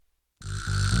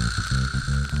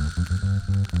Live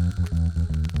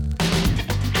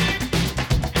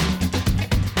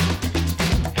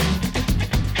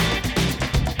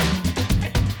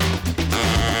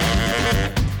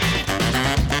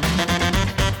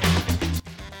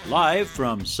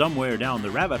from somewhere down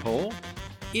the rabbit hole,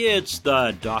 it's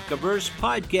the Docaverse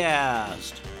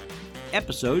Podcast,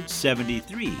 Episode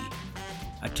 73,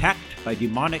 Attacked by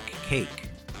Demonic Cake.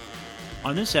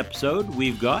 On this episode,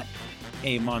 we've got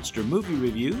a monster movie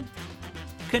review,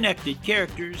 connected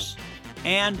characters,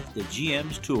 and the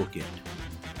GM's Toolkit.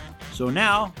 So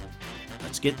now,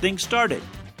 let's get things started.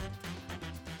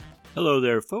 Hello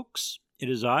there, folks. It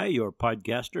is I, your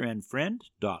podcaster and friend,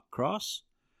 Doc Cross.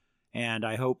 And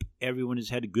I hope everyone has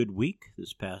had a good week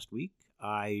this past week.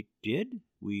 I did.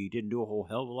 We didn't do a whole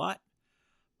hell of a lot.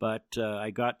 But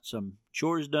I got some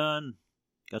chores done,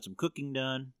 got some cooking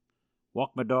done,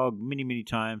 walked my dog many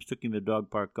times, took him to the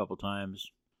dog park a couple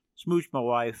times, smooched my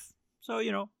wife. So,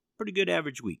 pretty good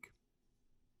average week.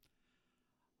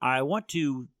 I want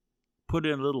to put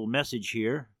in a little message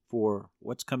here for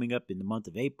what's coming up in the month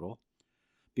of April,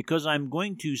 because I'm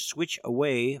going to switch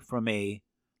away from a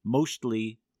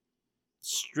mostly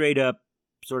straight up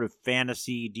sort of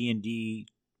fantasy D&D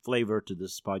flavor to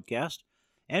this podcast,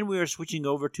 and we are switching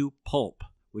over to pulp,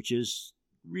 which is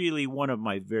really one of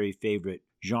my very favorite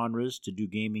genres to do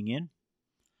gaming in.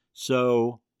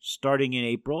 So starting in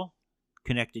April,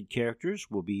 connected characters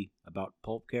will be about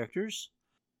pulp characters.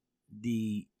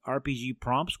 The RPG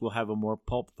prompts will have a more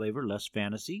pulp flavor, less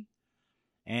fantasy,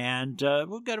 and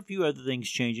we've got a few other things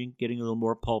changing, getting a little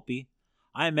more pulpy.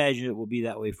 I imagine it will be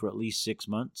that way for at least 6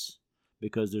 months,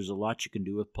 because there's a lot you can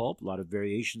do with pulp, a lot of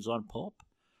variations on pulp.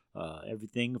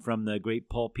 Everything from the great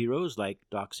pulp heroes like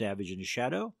Doc Savage and his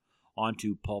Shadow,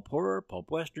 onto pulp horror, pulp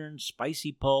western,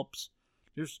 spicy pulps.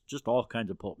 There's just all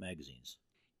kinds of pulp magazines.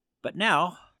 But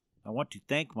now, I want to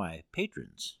thank my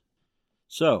patrons.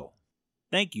 So,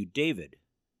 thank you, David.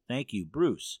 Thank you,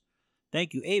 Bruce.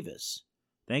 Thank you, Avis.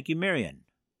 Thank you, Marion.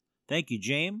 Thank you,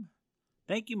 James.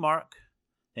 Thank you, Mark.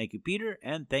 Thank you, Peter.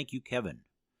 And thank you, Kevin.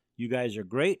 You guys are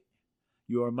great.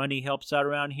 Your money helps out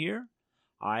around here.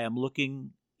 I am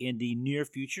looking in the near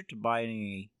future to buying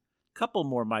a couple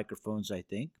more microphones, I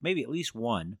think. Maybe at least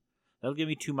one. That'll give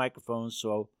me 2 microphones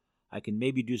so I can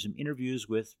maybe do some interviews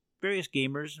with various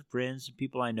gamers, friends, and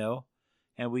people I know,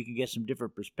 and we can get some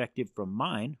different perspective from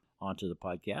mine onto the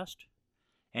podcast.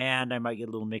 And I might get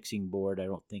a little mixing board. I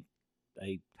don't think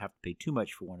I have to pay too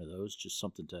much for one of those, just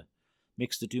something to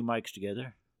mix the 2 mics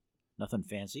together. Nothing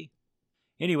fancy.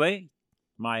 Anyway,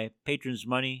 my patrons'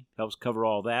 money helps cover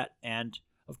all that. And,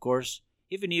 of course,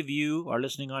 if any of you are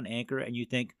listening on Anchor and you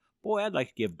think, boy, I'd like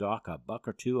to give Doc $1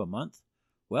 or $2 a month,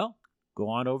 well, go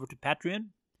on over to Patreon,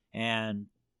 and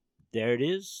there it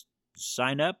is.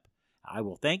 Sign up. I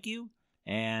will thank you,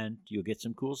 and you'll get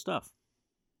some cool stuff.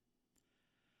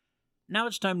 Now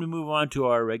it's time to move on to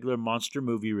our regular monster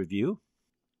movie review.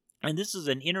 And this is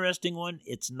an interesting one.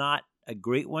 It's not a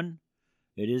great one.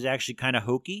 It is actually kind of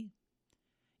hokey.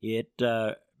 It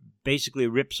basically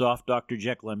rips off Dr.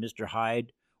 Jekyll and Mr.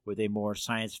 Hyde with a more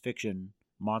science fiction,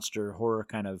 monster horror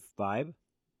kind of vibe.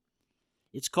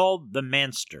 It's called The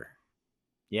Manster.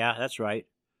 Yeah, that's right.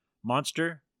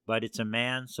 Monster, but it's a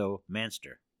man, so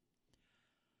Manster.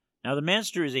 Now, The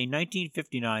Manster is a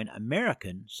 1959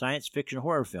 American science fiction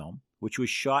horror film, which was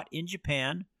shot in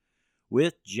Japan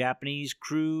with Japanese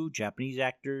crew, Japanese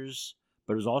actors,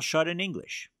 but it was all shot in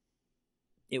English.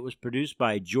 It was produced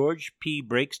by George P.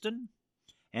 Breakston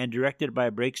and directed by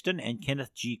Breakston and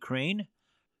Kenneth G. Crane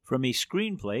from a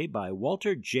screenplay by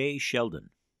Walter J. Sheldon.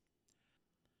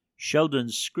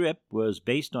 Sheldon's script was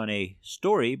based on a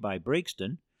story by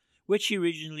Breakston, which he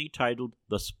originally titled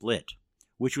The Split,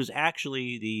 which was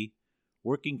actually the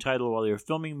working title while they were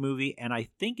filming the movie, and I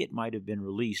think it might have been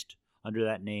released under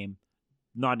that name,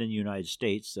 not in the United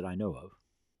States that I know of.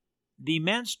 The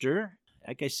Manster,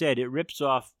 like I said, it rips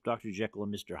off Dr. Jekyll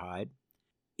and Mr. Hyde.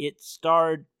 It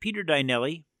starred Peter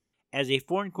Dinelli as a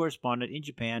foreign correspondent in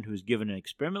Japan who is given an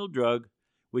experimental drug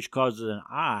which causes an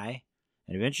eye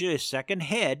and eventually a second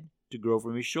head to grow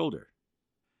from his shoulder.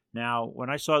 Now, when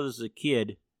I saw this as a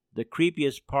kid, the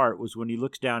creepiest part was when he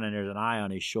looks down and there's an eye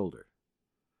on his shoulder.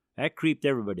 That creeped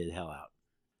everybody the hell out.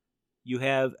 You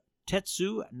have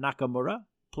Tetsu Nakamura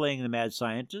playing the mad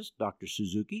scientist, Dr.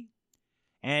 Suzuki,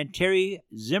 and Terry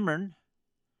Zimmern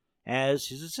as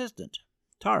his assistant,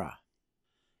 Tara.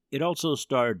 It also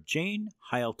starred Jane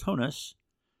Hyaltonis,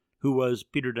 who was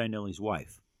Peter Dinelli's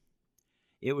wife.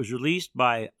 It was released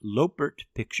by Lopert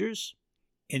Pictures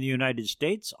in the United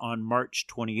States on March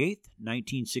 28,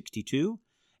 1962,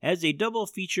 as a double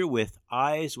feature with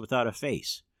Eyes Without a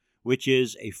Face, which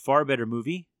is a far better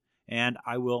movie and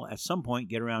I will at some point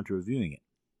get around to reviewing it.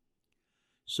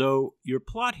 So your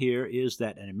plot here is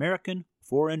that an American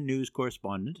foreign news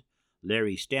correspondent,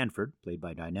 Larry Stanford, played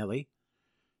by Dinelli,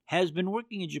 has been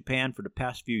working in Japan for the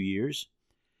past few years,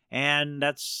 and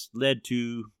that's led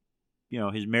to,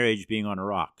 his marriage being on the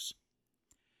rocks.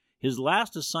 His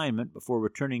last assignment before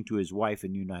returning to his wife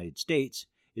in the United States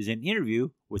is an interview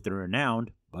with the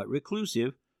renowned but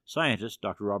reclusive scientist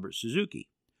Dr. Robert Suzuki,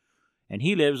 and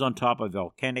he lives on top of a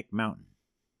volcanic mountain.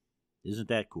 Isn't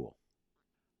that cool?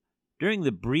 During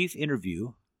the brief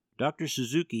interview, Dr.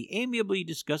 Suzuki amiably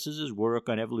discusses his work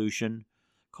on evolution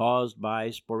caused by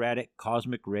sporadic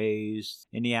cosmic rays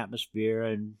in the atmosphere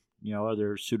and,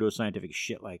 other pseudoscientific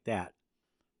shit like that.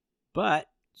 But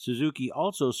Suzuki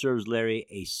also serves Larry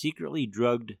a secretly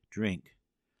drugged drink,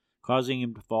 causing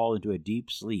him to fall into a deep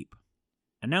sleep.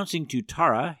 Announcing to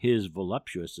Tara, his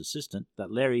voluptuous assistant,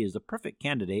 that Larry is the perfect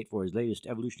candidate for his latest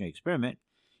evolutionary experiment,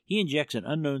 he injects an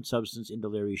unknown substance into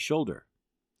Larry's shoulder.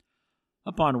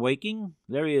 Upon waking,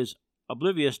 Larry is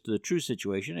oblivious to the true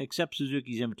situation, accepts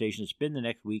Suzuki's invitation to spend the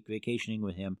next week vacationing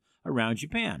with him around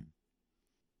Japan.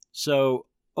 So,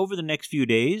 over the next few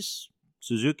days,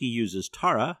 Suzuki uses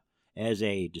Tara as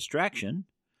a distraction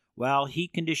while he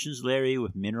conditions Larry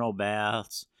with mineral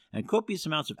baths and copious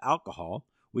amounts of alcohol,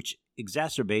 which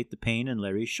exacerbate the pain in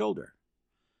Larry's shoulder.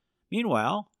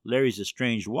 Meanwhile, Larry's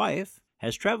estranged wife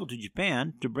has traveled to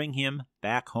Japan to bring him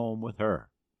back home with her.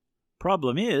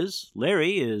 Problem is,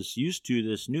 Larry is used to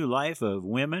this new life of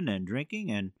women and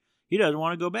drinking, and he doesn't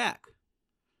want to go back.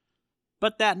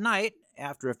 But that night,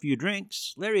 after a few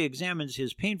drinks, Larry examines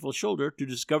his painful shoulder to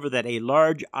discover that a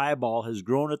large eyeball has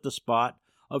grown at the spot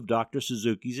of Dr.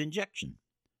 Suzuki's injection.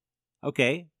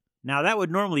 Okay, now that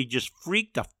would normally just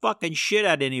freak the fucking shit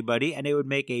out of anybody, and they would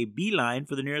make a beeline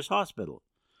for the nearest hospital.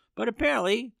 But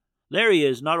apparently, Larry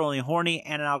is not only horny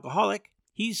and an alcoholic,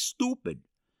 he's stupid.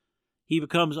 He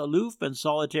becomes aloof and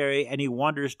solitary, and he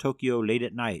wanders Tokyo late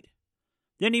at night.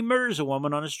 Then he murders a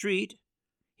woman on the street.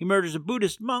 He murders a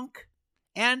Buddhist monk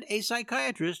and a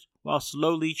psychiatrist while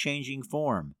slowly changing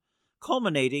form,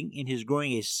 culminating in his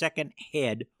growing a second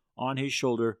head on his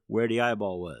shoulder where the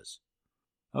eyeball was.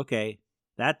 Okay,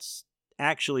 that's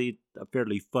actually a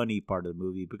fairly funny part of the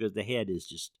movie because the head is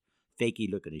just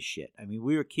fakey looking as shit. I mean,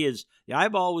 we were kids. The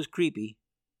eyeball was creepy.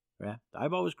 Yeah, the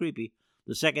eyeball was creepy.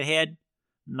 The second head,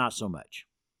 not so much.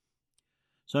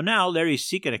 So now Larry's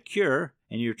seeking a cure,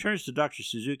 and he returns to Dr.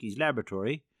 Suzuki's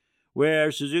laboratory,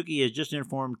 where Suzuki has just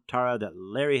informed Tara that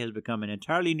Larry has become an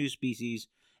entirely new species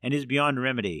and is beyond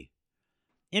remedy.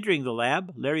 Entering the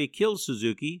lab, Larry kills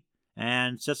Suzuki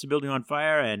and sets the building on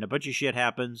fire, and a bunch of shit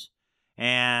happens.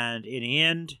 And in the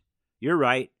end, you're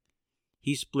right,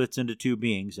 he splits into two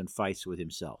beings and fights with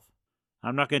himself.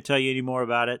 I'm not going to tell you any more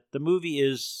about it. The movie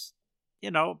is,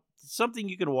 something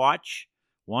you can watch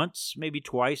once, maybe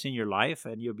twice in your life,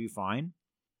 and you'll be fine.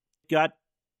 Got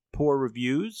poor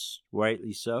reviews,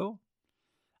 rightly so.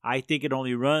 I think it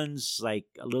only runs like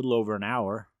a little over an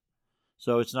hour,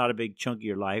 so it's not a big chunk of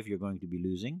your life you're going to be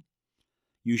losing.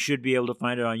 You should be able to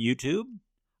find it on YouTube.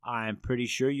 I'm pretty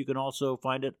sure you can also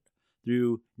find it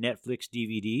through Netflix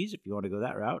DVDs if you want to go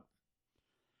that route.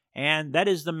 And that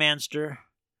is The Manster.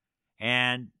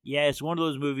 And yeah, it's one of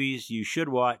those movies you should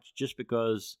watch just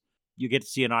because you get to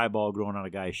see an eyeball growing on a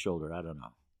guy's shoulder. I don't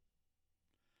know.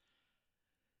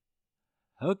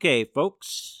 Okay,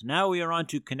 folks, now we are on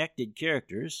to connected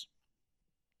characters.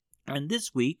 And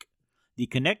this week, the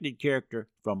connected character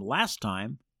from last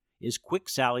time is Quick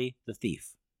Sally the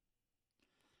Thief.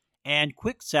 And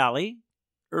Quick Sally,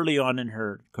 early on in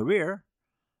her career,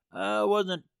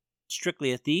 wasn't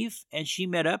strictly a thief, and she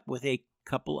met up with a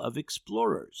couple of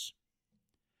explorers.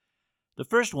 The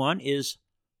first one is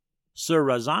Sir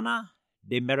Razana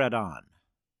de Meradan,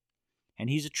 and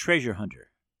he's a treasure hunter.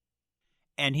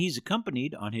 And he's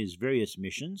accompanied on his various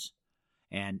missions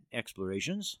and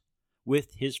explorations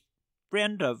with his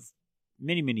friend of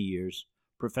many, many years,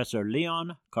 Professor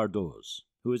Leon Cardoz,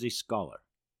 who is a scholar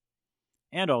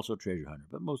and also a treasure hunter,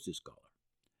 but mostly a scholar.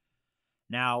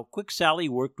 Now, Quick Sally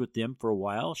worked with them for a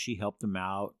while. She helped them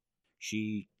out.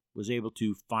 She was able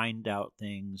to find out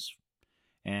things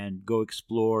and go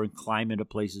explore and climb into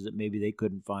places that maybe they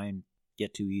couldn't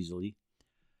get to easily.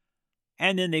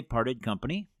 And then they parted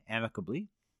company amicably.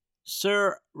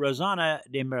 Sir Razana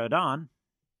de Meradan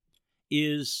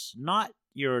is not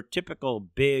your typical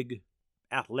big,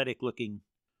 athletic-looking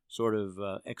sort of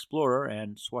explorer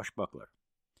and swashbuckler.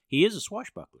 He is a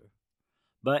swashbuckler,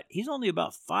 but he's only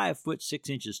about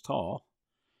 5'6" tall,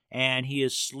 and he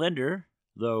is slender,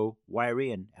 though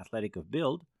wiry and athletic of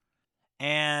build,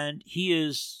 and he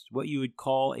is what you would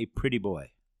call a pretty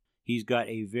boy. He's got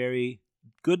a very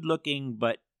good-looking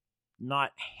but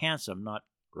not handsome, not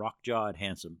rock-jawed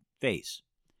handsome face.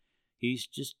 He's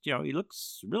just, he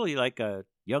looks really like a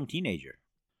young teenager.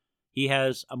 He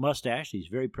has a mustache he's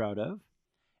very proud of,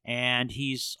 and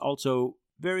he's also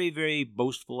very, very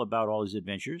boastful about all his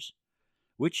adventures,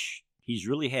 which he's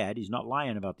really had. He's not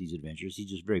lying about these adventures.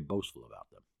 He's just very boastful about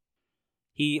them.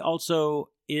 He also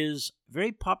is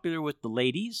very popular with the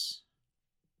ladies,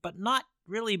 but not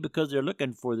really because they're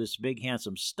looking for this big,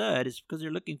 handsome stud. It's because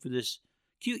they're looking for this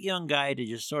cute young guy to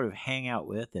just sort of hang out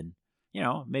with and,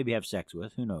 maybe have sex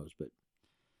with. Who knows? But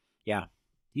yeah,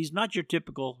 he's not your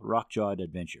typical rock-jawed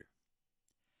adventurer.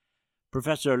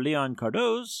 Professor Leon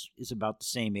Cardoz is about the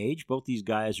same age. Both these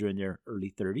guys are in their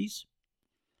early 30s.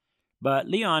 But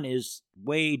Leon is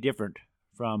way different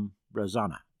from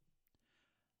Rosanna.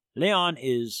 Leon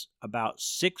is about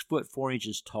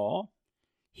 6'4" tall.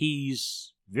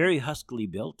 He's very huskily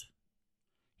built.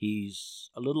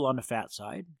 He's a little on the fat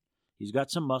side. He's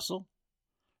got some muscle.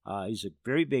 He's a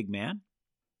very big man.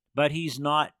 But he's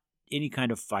not any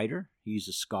kind of fighter. He's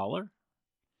a scholar.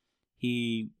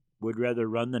 He would rather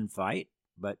run than fight.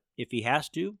 But if he has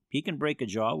to, he can break a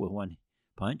jaw with one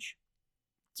punch.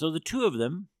 So the two of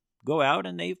them go out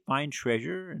and they find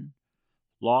treasure and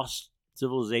lost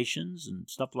civilizations and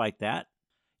stuff like that.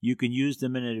 You can use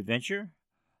them in an adventure,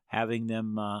 having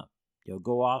them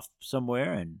go off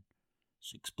somewhere and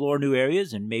explore new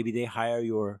areas, and maybe they hire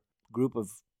your group of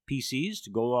PCs to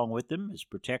go along with them as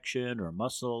protection or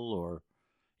muscle or,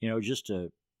 just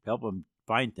to help them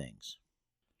find things.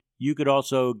 You could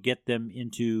also get them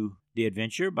into the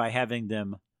adventure by having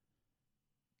them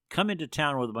come into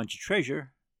town with a bunch of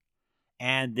treasure,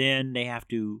 and then they have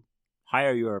to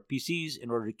hire your PCs in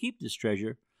order to keep this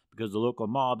treasure because the local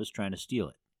mob is trying to steal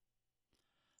it.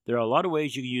 There are a lot of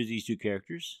ways you can use these two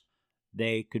characters.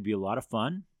 They could be a lot of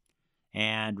fun.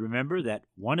 And remember that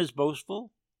one is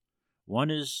boastful,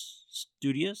 one is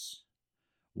studious,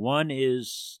 one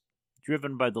is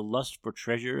driven by the lust for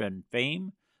treasure and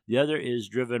fame, the other is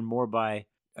driven more by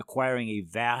acquiring a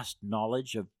vast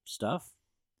knowledge of stuff.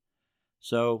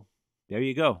 So there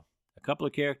you go. A couple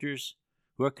of characters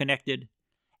who are connected,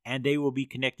 and they will be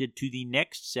connected to the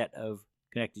next set of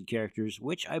connected characters,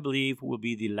 which I believe will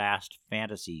be the last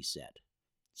fantasy set.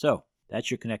 So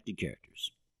that's your connected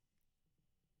characters.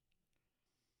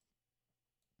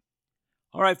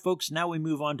 All right, folks, now we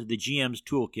move on to the GM's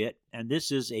Toolkit, and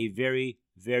this is a very,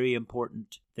 very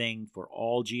important thing for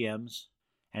all GMs,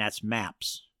 and that's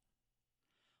maps.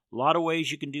 A lot of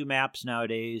ways you can do maps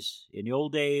nowadays. In the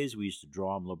old days, we used to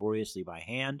draw them laboriously by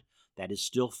hand. That is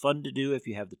still fun to do if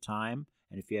you have the time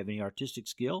and if you have any artistic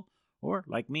skill, or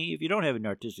like me, if you don't have any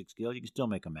artistic skill, you can still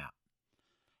make a map.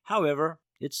 However,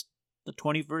 it's the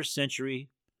 21st century,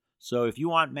 so if you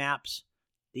want maps,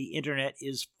 the internet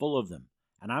is full of them.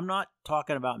 And I'm not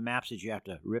talking about maps that you have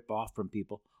to rip off from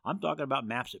people. I'm talking about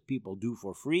maps that people do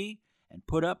for free and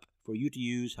put up for you to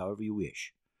use however you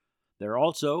wish. There are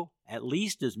also at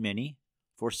least as many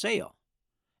for sale,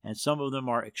 and some of them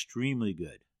are extremely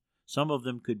good. Some of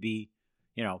them could be,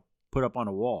 put up on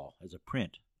a wall as a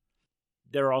print.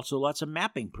 There are also lots of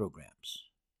mapping programs.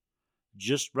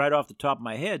 Just right off the top of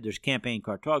my head, there's Campaign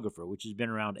Cartographer, which has been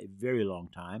around a very long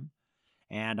time.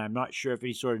 And I'm not sure if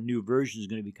any sort of new version is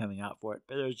going to be coming out for it,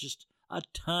 but there's just a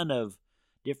ton of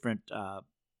different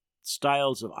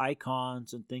styles of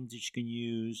icons and things that you can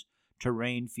use,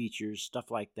 terrain features, stuff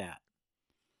like that.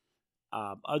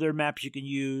 Other maps you can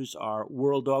use are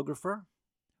Worldographer,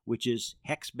 which is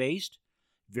hex-based,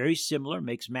 very similar,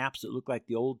 makes maps that look like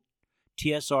the old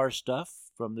TSR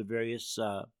stuff from the various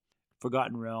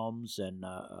Forgotten Realms and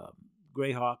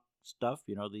Greyhawk stuff,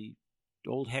 the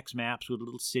old hex maps with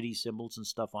little city symbols and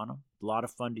stuff on them. A lot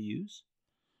of fun to use.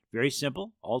 Very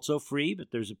simple. Also free, but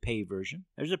there's a pay version.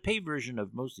 There's a pay version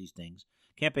of most of these things.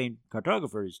 Campaign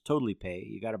Cartographer is totally pay.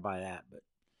 You got to buy that, but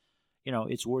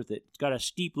it's worth it. It's got a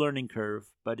steep learning curve,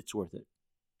 but it's worth it.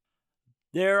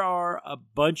 There are a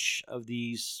bunch of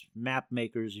these map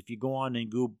makers. If you go on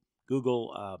and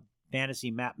Google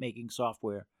fantasy map making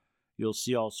software, you'll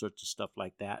see all sorts of stuff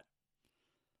like that.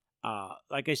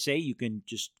 Like I say, you can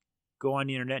just go on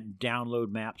the internet and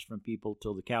download maps from people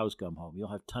till the cows come home.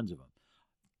 You'll have tons of them.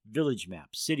 Village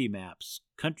maps, city maps,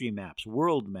 country maps,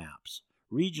 world maps,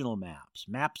 regional maps,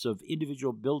 maps of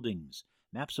individual buildings,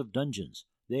 maps of dungeons.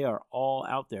 They are all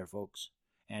out there, folks,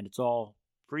 and it's all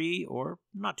free or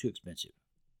not too expensive.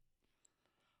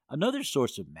 Another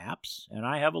source of maps, and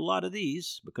I have a lot of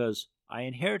these because I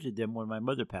inherited them when my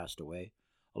mother passed away,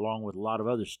 along with a lot of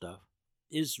other stuff,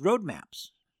 is road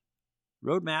maps.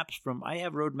 I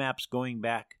have road maps going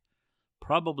back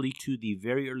probably to the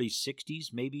very early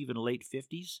 60s, maybe even late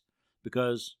 50s.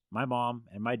 because my mom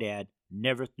and my dad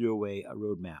never threw away a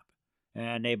road map.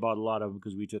 And they bought a lot of them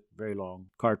because we took very long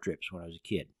car trips when I was a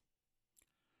kid.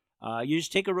 You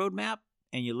just take a road map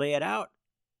and you lay it out,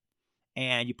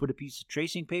 and you put a piece of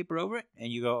tracing paper over it,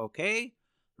 and you go, okay,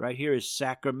 right here is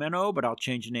Sacramento, but I'll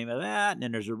change the name of that. And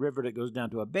then there's a river that goes down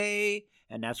to a bay,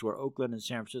 and that's where Oakland and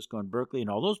San Francisco and Berkeley and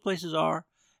all those places are.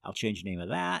 I'll change the name of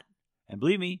that. And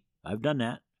believe me, I've done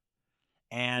that.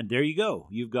 And there you go.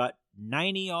 You've got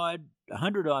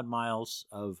 100-odd miles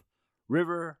of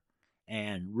river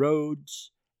and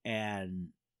roads and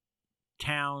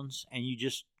towns, and you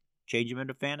just change them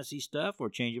into fantasy stuff or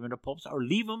change them into pulps or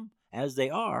leave them as they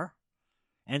are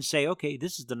and say, okay,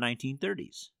 this is the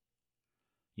 1930s.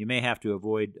 You may have to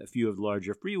avoid a few of the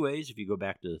larger freeways if you go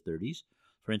back to the 30s.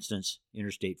 For instance,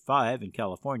 Interstate 5 in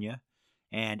California,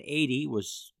 and 80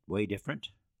 was way different.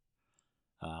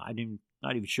 I'm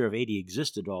not even sure if 80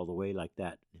 existed all the way like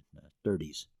that in the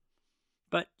 30s.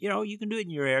 But, you can do it in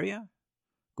your area.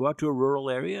 Go out to a rural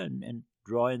area and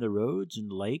draw in the roads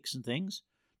and lakes and things.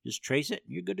 Just trace it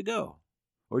and you're good to go.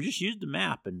 Or just use the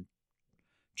map and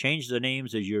change the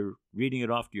names as you're reading it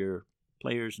off to your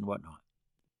players and whatnot.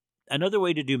 Another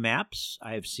way to do maps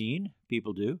I have seen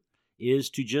people do is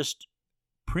to just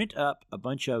print up a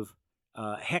bunch of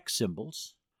hex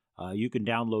symbols. You can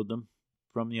download them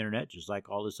from the internet, just like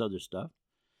all this other stuff.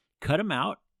 Cut them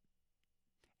out,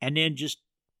 and then just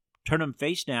turn them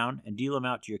face down and deal them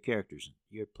out to your characters,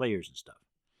 your players and stuff.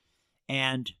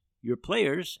 And your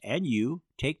players and you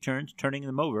take turns turning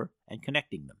them over and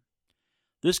connecting them.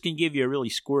 This can give you a really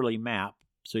squirrely map,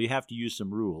 so you have to use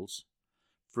some rules.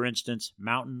 For instance,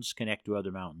 mountains connect to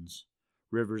other mountains.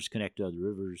 Rivers connect to other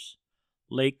rivers.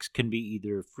 Lakes can be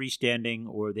either freestanding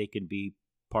or they can be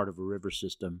part of a river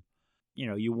system.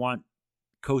 You want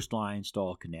coastlines to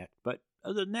all connect. But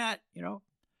other than that,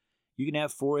 you can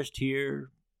have forest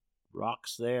here,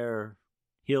 rocks there,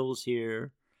 hills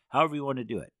here, however you want to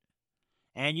do it.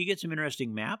 And you get some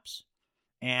interesting maps.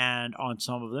 And on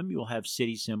some of them, you'll have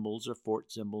city symbols or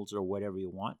fort symbols or whatever you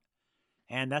want.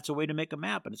 And that's a way to make a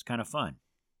map, and it's kind of fun.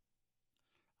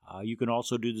 You can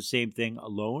also do the same thing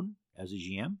alone as a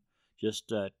GM.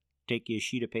 Just take a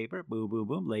sheet of paper, boom, boom,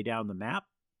 boom, lay down the map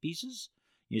pieces.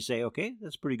 You say, okay,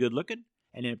 that's pretty good looking.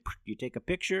 And then you take a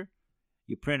picture,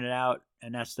 you print it out,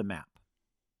 and that's the map.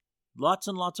 Lots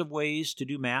and lots of ways to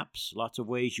do maps. Lots of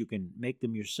ways you can make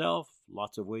them yourself.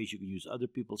 Lots of ways you can use other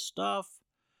people's stuff.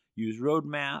 Use road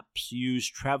maps. Use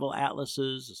travel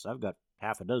atlases. I've got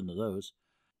half a dozen of those.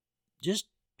 Just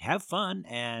have fun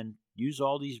and use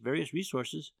all these various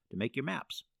resources to make your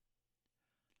maps.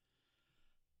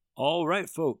 All right,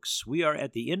 folks, we are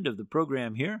at the end of the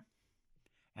program here,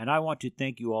 and I want to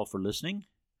thank you all for listening.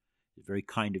 It's very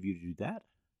kind of you to do that.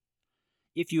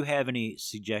 If you have any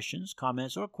suggestions,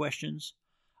 comments, or questions,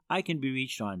 I can be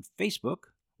reached on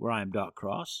Facebook, where I am Doc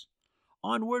Cross,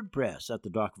 on WordPress at the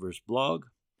Docverse blog,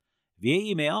 via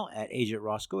email at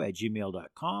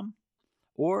agentroscoe@gmail.com,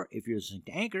 or if you're listening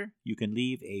to Anchor, you can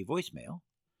leave a voicemail.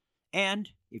 And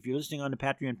if you're listening on the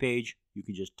Patreon page, you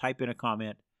can just type in a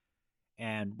comment,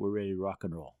 and we're ready to rock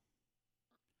and roll.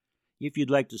 If you'd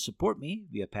like to support me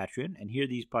via Patreon and hear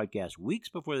these podcasts weeks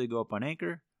before they go up on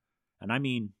Anchor, and I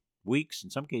mean weeks,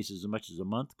 in some cases as much as a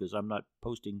month, because I'm not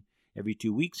posting every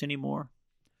 2 weeks anymore.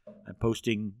 I'm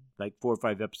posting like 4 or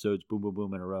 5 episodes, boom, boom,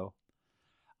 boom, in a row.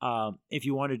 If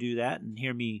you want to do that and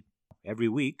hear me every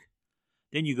week,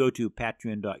 then you go to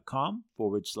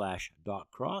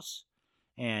patreon.com/DocCross,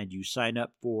 and you sign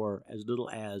up for as little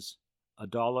as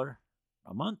 $1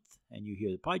 a month, and you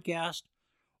hear the podcast.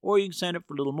 Or you can sign up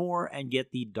for a little more and get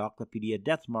the Doclopedia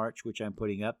Death March, which I'm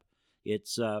putting up.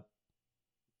 It's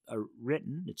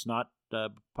written, it's not a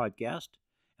podcast,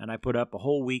 and I put up a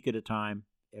whole week at a time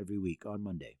every week on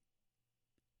Monday.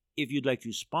 If you'd like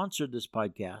to sponsor this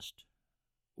podcast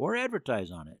or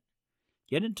advertise on it,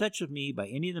 get in touch with me by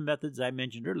any of the methods I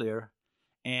mentioned earlier,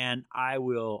 and I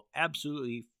will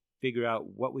absolutely figure out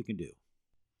what we can do.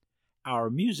 Our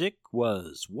music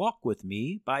was Walk With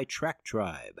Me by Track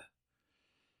Tribe.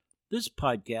 This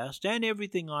podcast and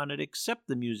everything on it except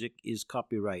the music is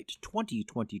copyright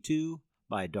 2022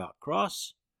 by Doc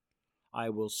Cross. I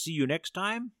will see you next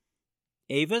time.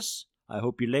 Avis, I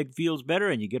hope your leg feels better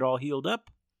and you get all healed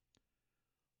up.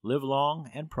 Live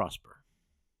long and prosper.